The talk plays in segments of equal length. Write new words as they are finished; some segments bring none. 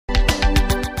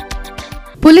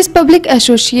Police public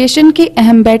association की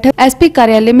अहम बैठक एसपी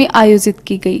कार्यालय में आयोजित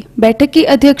की गई। बैठक की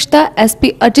अध्यक्षता एसपी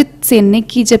अजित सेन ने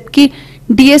की, जबकि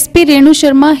डीएसपी रेणु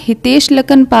शर्मा, हितेश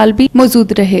लखनपाल भी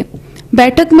मौजूद रहे।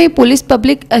 बैठक में पुलिस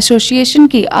पब्लिक एसोसिएशन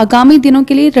की आगामी दिनों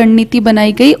के लिए रणनीति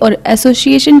बनाई गई और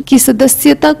एसोसिएशन की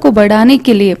सदस्यता को बढ़ाने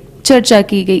के लिए चर्चा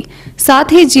की गई।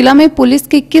 साथ ही जिला में पुलिस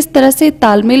के किस तरह से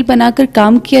तालमेल बनाकर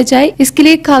काम किया जाए, इसके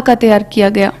लिए खाका तैयार किया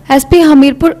गया। एसपी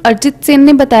हमीरपुर अजित सेन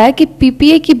ने बताया कि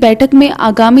पीपीए की बैठक में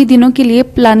आगामी दिनों के लिए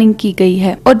प्लानिंग की गई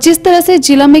है और जिस तरह से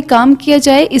जिला में काम किया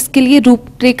जाए इसके लिए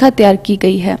रूपरेखा तैयार की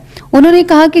गई है। उन्होंने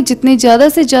कहा कि जितने ज्यादा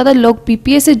से ज्यादा लोग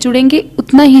पीपीए से जुड़ेंगे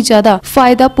उतना ही ज्यादा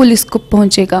फायदा पुलिस को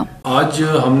पहुँचेगा। आज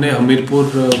हमने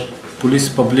हमीरपुर पुलिस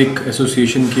पब्लिक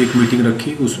एसोसिएशन की एक मीटिंग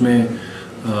रखी। उसमें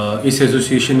इस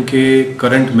एसोसिएशन के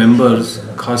करंट मेंबर्स,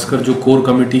 खासकर जो कोर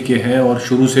कमेटी के हैं और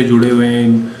शुरू से जुड़े हुए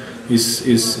हैं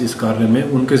इस कार्य में,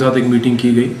 उनके साथ एक मीटिंग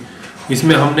की गई।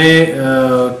 इसमें हमने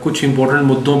कुछ इम्पोर्टेंट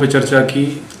मुद्दों पे चर्चा की,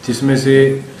 जिसमें से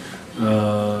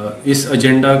इस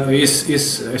एजेंडा इस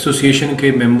एसोसिएशन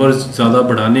के मेंबर्स ज़्यादा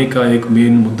बढ़ाने का एक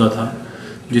मेन मुद्दा था,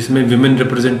 जिसमें विमेन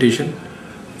रिप्रेजेंटेशन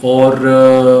और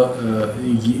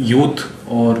यूथ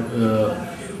और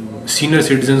सीनियर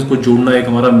सिटीजन्स को जोड़ना एक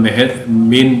हमारा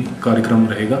मेन कार्यक्रम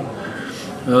रहेगा।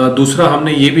 दूसरा,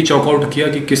 हमने ये भी चॉकआउट किया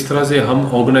कि किस तरह से हम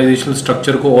ऑर्गेनाइजेशनल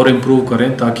स्ट्रक्चर को और इम्प्रूव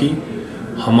करें, ताकि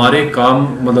हमारे काम,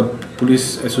 मतलब पुलिस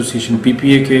एसोसिएशन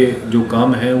पीपीए के जो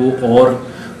काम हैं वो और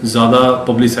ज़्यादा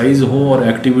पब्लिसाइज हों और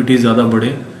एक्टिविटीज़ ज़्यादा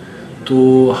बढ़ें।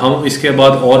 तो हम इसके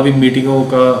बाद और भी मीटिंगों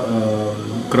का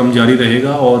क्रम जारी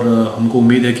रहेगा और हमको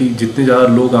उम्मीद है कि जितने ज़्यादा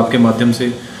लोग आपके माध्यम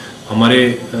से हमारे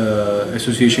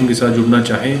एसोसिएशन के साथ जुड़ना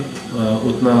चाहें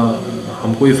उतना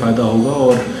हमको ही फायदा होगा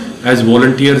और एज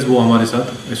वॉलंटियर्स वो हमारे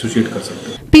साथ एसोसिएट कर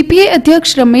सकते हैं। पीपीए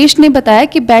अध्यक्ष रमेश ने बताया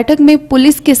कि बैठक में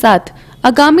पुलिस के साथ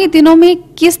आगामी दिनों में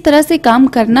किस तरह से काम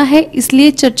करना है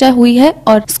इसलिए चर्चा हुई है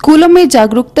और स्कूलों में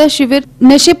जागरूकता शिविर,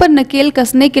 नशे पर नकेल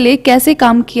कसने के लिए कैसे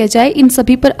काम किया जाए, इन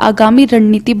सभी पर आगामी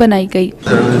रणनीति बनाई गई।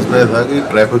 इसमें था कि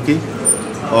ट्रैफिक की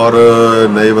और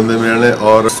नए बंदे मिलने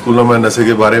और स्कूलों में नशे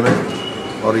के बारे में,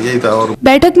 और यही था। और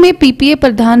बैठक में पीपीए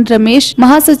प्रधान रमेश,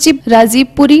 महासचिव राजीव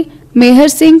पुरी, मेहर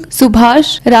सिंह,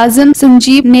 सुभाष, राजन,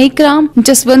 संजीव, नेकराम,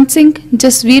 जसवंत सिंह,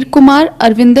 जसवीर कुमार,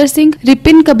 अरविंदर सिंह,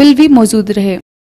 रिपिन कबिल भी मौजूद रहे।